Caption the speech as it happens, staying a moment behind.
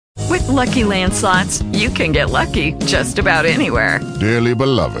Lucky Land Slots, you can get lucky just about anywhere. Dearly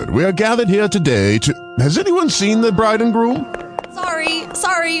beloved, we are gathered here today to... Has anyone seen the bride and groom?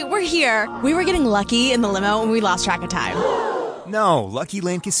 Sorry, we're here. We were getting lucky in the limo and we lost track of time. No, Lucky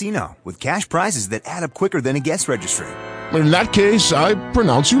Land Casino, with cash prizes that add up quicker than a guest registry. In that case, I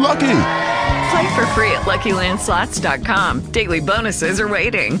pronounce you lucky. Play for free at LuckyLandSlots.com. Daily bonuses are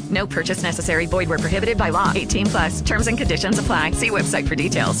waiting. No purchase necessary. Void where prohibited by law. 18+. Terms and conditions apply. See website for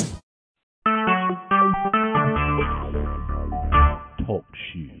details. Talk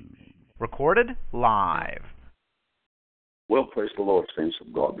shoes. Recorded live. Well, praise the Lord, saints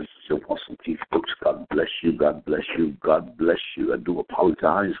of God. This is your Apostle Keith Brooks. God bless you. God bless you. God bless you. I do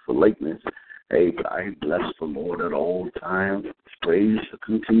apologize for lateness. Hey, but I bless the Lord at all times. His praise shall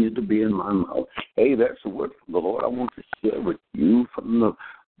continue to be in my mouth. Hey, that's a word from the Lord I want to share with you from the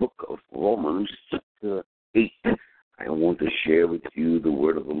book of Romans, chapter 8. I want to share with you the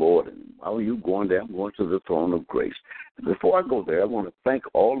word of the Lord. And while you're going there, I'm going to the throne of grace. And before I go there, I want to thank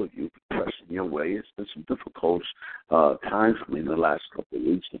all of you for pressing your way. It's been some difficult times for me in the last couple of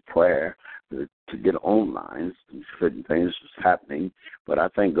weeks of prayer to get online. Certain things was happening. But I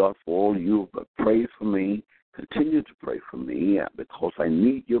thank God for all you who prayed for me. Continue to pray for me because I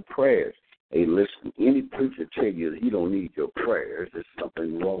need your prayers. Hey, listen, any preacher tell you that he don't need your prayers, there's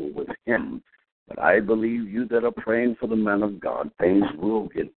something wrong with him. But I believe you that are praying for the man of God, things will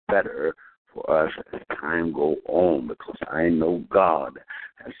get better for us as time go on because I know God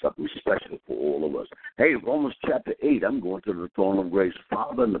has something special for all of us. Hey, Romans chapter 8, I'm going to the throne of grace.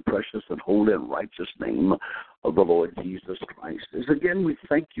 Father, in the precious and holy and righteous name of the Lord Jesus Christ. As again, we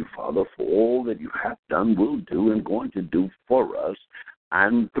thank you, Father, for all that you have done, will do, and going to do for us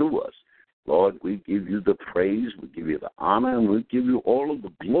and through us. Lord, we give you the praise, we give you the honor, and we give you all of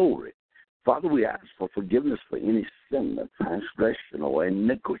the glory. Father, we ask for forgiveness for any sin, transgression, or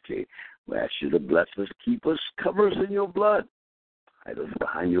iniquity. We ask you to bless us, keep us, cover us in your blood. Hide us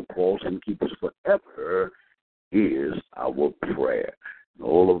behind your cross and keep us forever is our prayer. And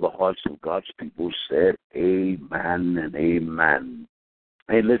all of the hearts of God's people said, amen and amen.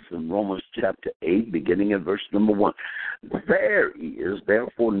 Hey, listen, Romans chapter 8, beginning at verse number 1. There is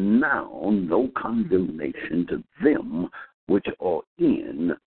therefore now no condemnation to them which are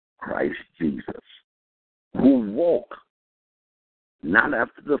in Christ Jesus, who walk not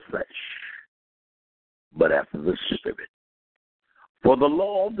after the flesh, but after the Spirit. For the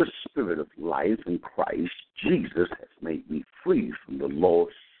law of the Spirit of life in Christ Jesus has made me free from the law of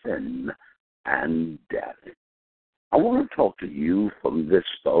sin and death. I want to talk to you from this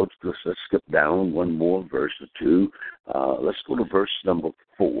thought. Let's skip down one more verse or two. Let's go to verse number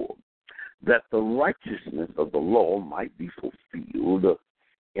 4. That the righteousness of the law might be fulfilled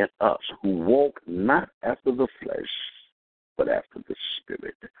in us who walk not after the flesh, but after the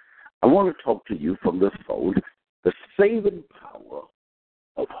Spirit. I want to talk to you from the thought, the saving power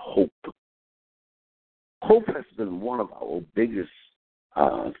of hope. Hope has been one of our biggest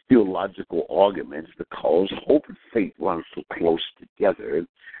theological arguments because hope and faith run so close together.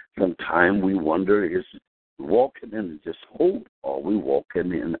 Sometimes we wonder, is walking in just hope or are we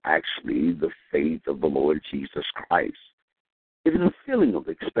walking in actually the faith of the Lord Jesus Christ? It is a feeling of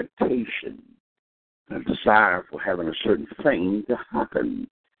expectation, a desire for having a certain thing to happen.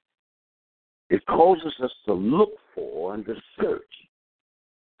 It causes us to look for and to search.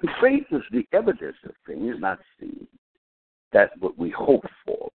 And faith is the evidence of things not seen. That's what we hope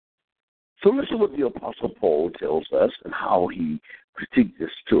for. So listen what the Apostle Paul tells us and how he critiques this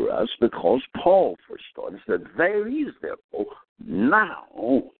to us, because Paul first started said, there is therefore now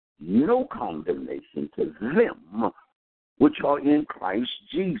no condemnation to them which are in Christ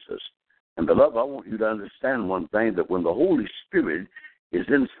Jesus. And beloved, I want you to understand one thing, that when the Holy Spirit is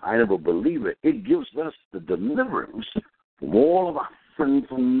inside of a believer, it gives us the deliverance from all of our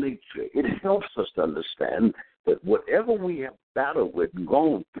sinful nature. It helps us to understand that whatever we have battled with and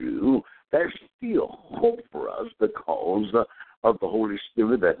gone through, there's still hope for us because of the Holy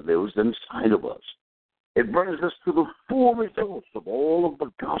Spirit that lives inside of us. It brings us to the full results of all of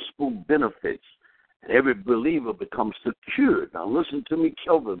the gospel benefits. And every believer becomes secured. Now listen to me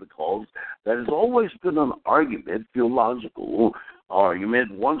carefully, because that has always been an argument, theological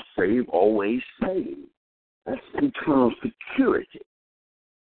argument, once saved, always saved. That's internal security.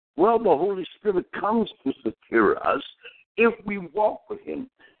 Well, the Holy Spirit comes to secure us if we walk with him.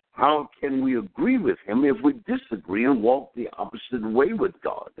 How can we agree with him if we disagree and walk the opposite way with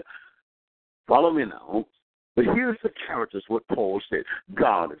God? Follow me now. But here's the characters, what Paul said.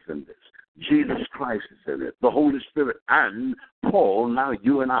 God is in this. Jesus Christ is in it. The Holy Spirit and Paul, now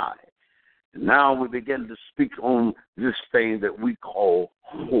you and I. And now we begin to speak on this thing that we call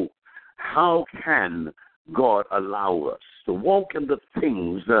hope. how can God allow us to walk in the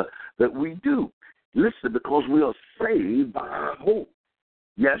things that we do? Listen, because we are saved by our hope.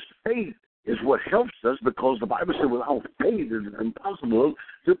 Yes, faith is what helps us, because the Bible says without faith it is impossible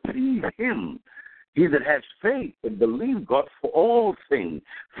to please him. He that has faith and believe God for all things.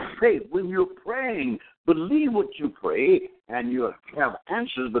 Faith, when you're praying, believe what you pray, and you have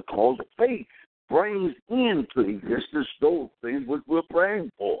answers, because faith brings into existence those things which we're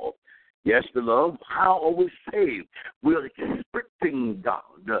praying for. Yes, beloved, how are we saved? We're expecting God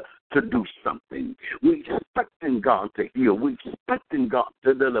to do something. We're expecting God to heal. We're expecting God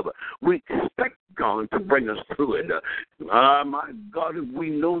to deliver. We expect God to bring us through it. My God, if we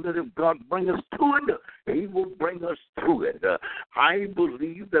know that if God brings us through it, he will bring us through it. I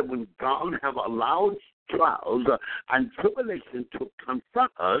believe that when God have allowed trials and tribulation to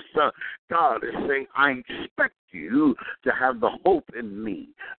confront us, God is saying, I expect you to have the hope in me.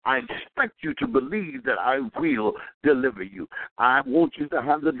 I expect you to believe that I will deliver you. I want you to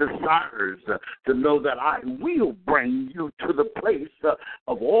have the desires to know that I will bring you to the place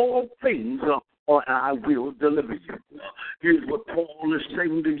of all things, or I will deliver you. Here's what Paul is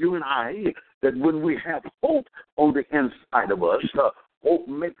saying to you and I, that when we have hope on the inside of us, hope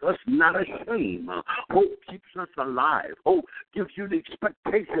makes us not ashamed. Hope keeps us alive. Hope gives you the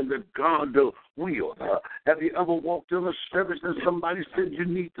expectation that God will. Have you ever walked in a service and somebody said you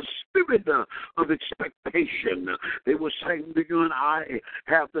need the spirit of expectation? They were saying to you and I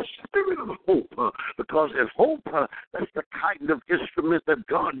have the spirit of hope, because in hope, that's the kind of instrument that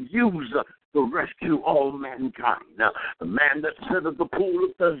God used to rescue all mankind. The man that sat at the pool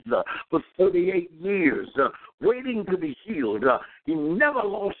of Bethesda for 38 years, waiting to be healed, he never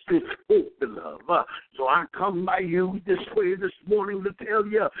lost his hope, beloved. So I come by you this way this morning to tell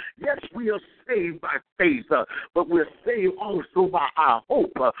you, yes, we are saved by faith, but we're saved also by our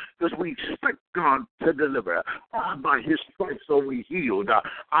hope, because we expect God to deliver. By his stripes are we healed.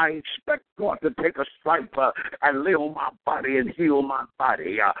 I expect God to take a stripe and lay on my body and heal my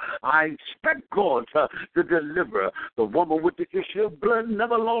body. I expect God to deliver. The woman with the issue of blood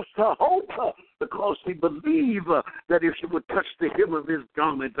never lost her hope, because she believed that if she would touch the hem of his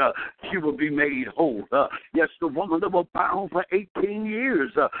garment, she would be made whole. Yes, the woman that was bound for 18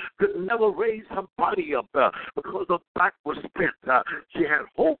 years could never raise her body up because her back was bent. She had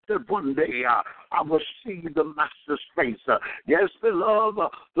hope that one day I will see the Master's face. Yes, beloved,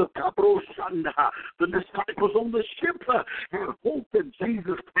 the capital Sunday, the disciples on the ship had hope that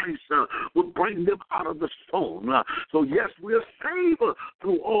Jesus Christ would bring them out of the storm. So yes, we are saved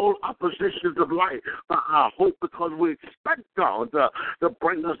through all oppositions of life by our hope, because we expect God to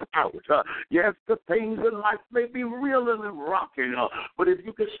bring us out. Yes, the things in life may be reeling and rocking, but if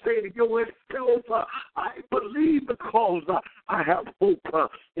you can say to yourself, I believe because I have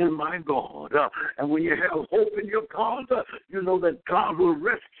hope in my God. And when you have hope in your God, you know that God will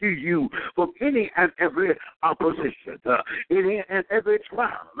rescue you from any and every opposition, any and every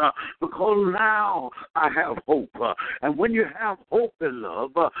trial, because now I have hope. And when you have hope in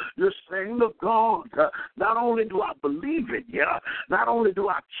love, you're saying to God, not only do I believe in you, not only do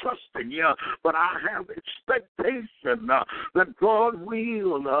I trust in you, but I have expectation that God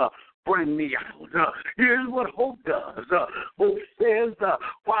will bring me out. Here's what hope does. Hope says,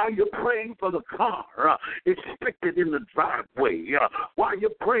 while you're praying for the car, expect it in the driveway. While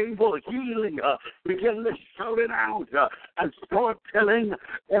you're praying for healing, begin to shout it out and start telling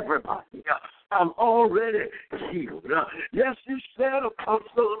everybody, I'm already healed. Yes, you said,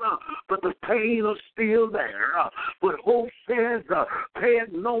 Apostle, but the pain is still there. But hope says, pay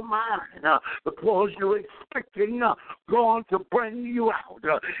it no mind, because you're expecting God to bring you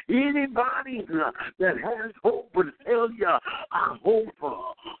out. Anybody that has hope would tell you, I hope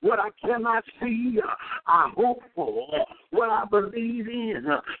for what I cannot see. I hope for what I believe in.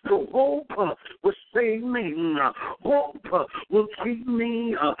 So hope will save me. Hope will keep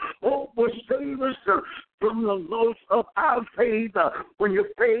me. Hope will save us from the loss of our faith. When your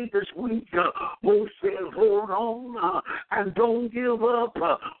faith is weak, hope says, hold on and don't give up.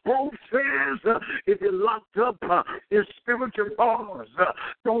 Hope says, if you're locked up in spiritual bars,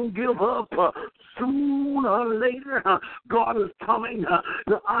 don't give up. Sooner or later, God is coming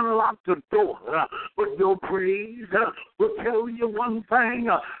to unlock the door. But your praise will tell you one thing.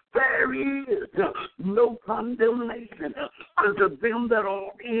 There is no condemnation unto them that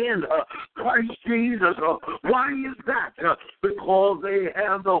are in Christ Jesus. Why is that? Because they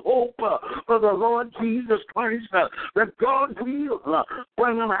have the hope of the Lord Jesus Christ, that God will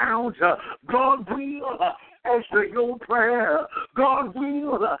bring them out. God will answer your prayer. God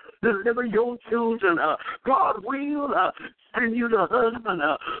will deliver your children. God will send you the husband.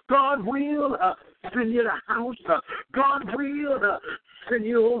 God will send you the house. God will send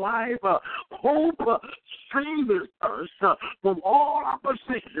you a wife. Hope saves us from all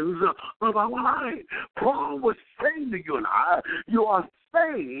oppositions of our life. Paul was saying to you and I, you are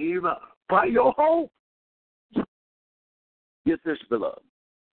saved by your hope. Get this, beloved.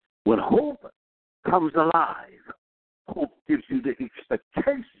 When hope comes alive, hope gives you the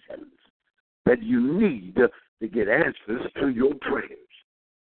expectations that you need to get answers to your prayers.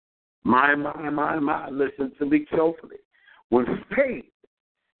 My, listen to me carefully. When faith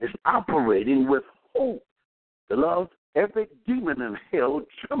is operating with hope, beloved, every demon in hell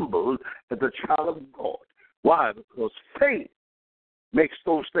trembles at the child of God. Why? Because faith makes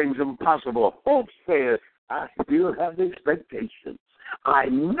those things impossible. Hope says, I still have the expectation. I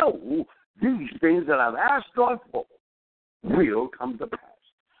know these things that I've asked God for will come to pass.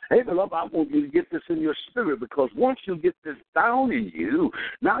 Hey, beloved, I want you to get this in your spirit, because once you get this down in you,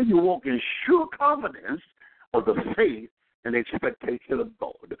 now you walk in sure confidence of the faith and expectation of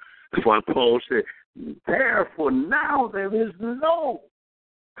God. That's why Paul said, therefore now there is no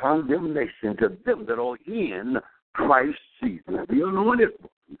condemnation to them that are in Christ Jesus, the anointed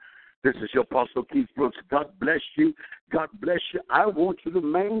one. This is your Apostle Keith Brooks. God bless you. God bless you. I want you to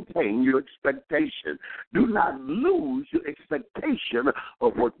maintain your expectation. Do not lose your expectation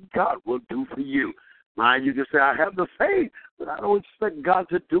of what God will do for you. Now, you can say, I have the faith, but I don't expect God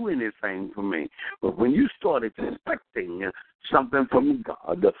to do anything for me. But when you start expecting something from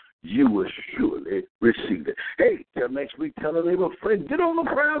God, you will surely receive it. Hey, till next week, tell a neighbor, friend, get on the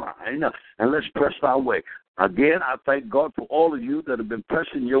prayer line and let's press our way. Again, I thank God for all of you that have been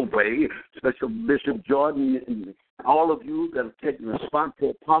pressing your way, Special Bishop Jordan and all of you that have taken the spot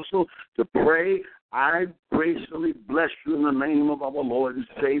for Apostle to pray. I graciously bless you in the name of our Lord and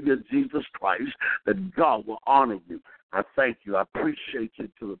Savior, Jesus Christ, that God will honor you. I thank you. I appreciate you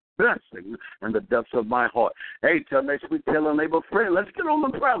to the blessing and the depths of my heart. Hey, till next week, tell a neighbor, friend, let's get on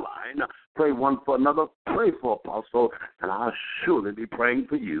the prayer line. Pray one for another. Pray for Apostle, and I'll surely be praying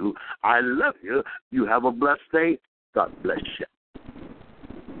for you. I love you. You have a blessed day. God bless you.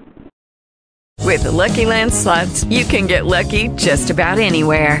 With the Lucky Land Slots, you can get lucky just about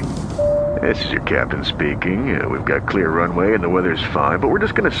anywhere. This is your captain speaking. We've got clear runway and the weather's fine, but we're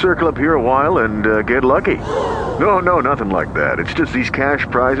just going to circle up here a while and get lucky. No, nothing like that. It's just these cash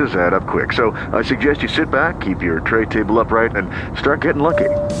prizes add up quick. So I suggest you sit back, keep your tray table upright, and start getting lucky.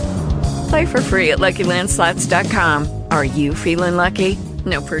 Play for free at LuckyLandSlots.com. Are you feeling lucky?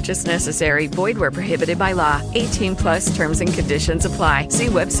 No purchase necessary. Void where prohibited by law. 18+ terms and conditions apply. See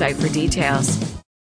website for details.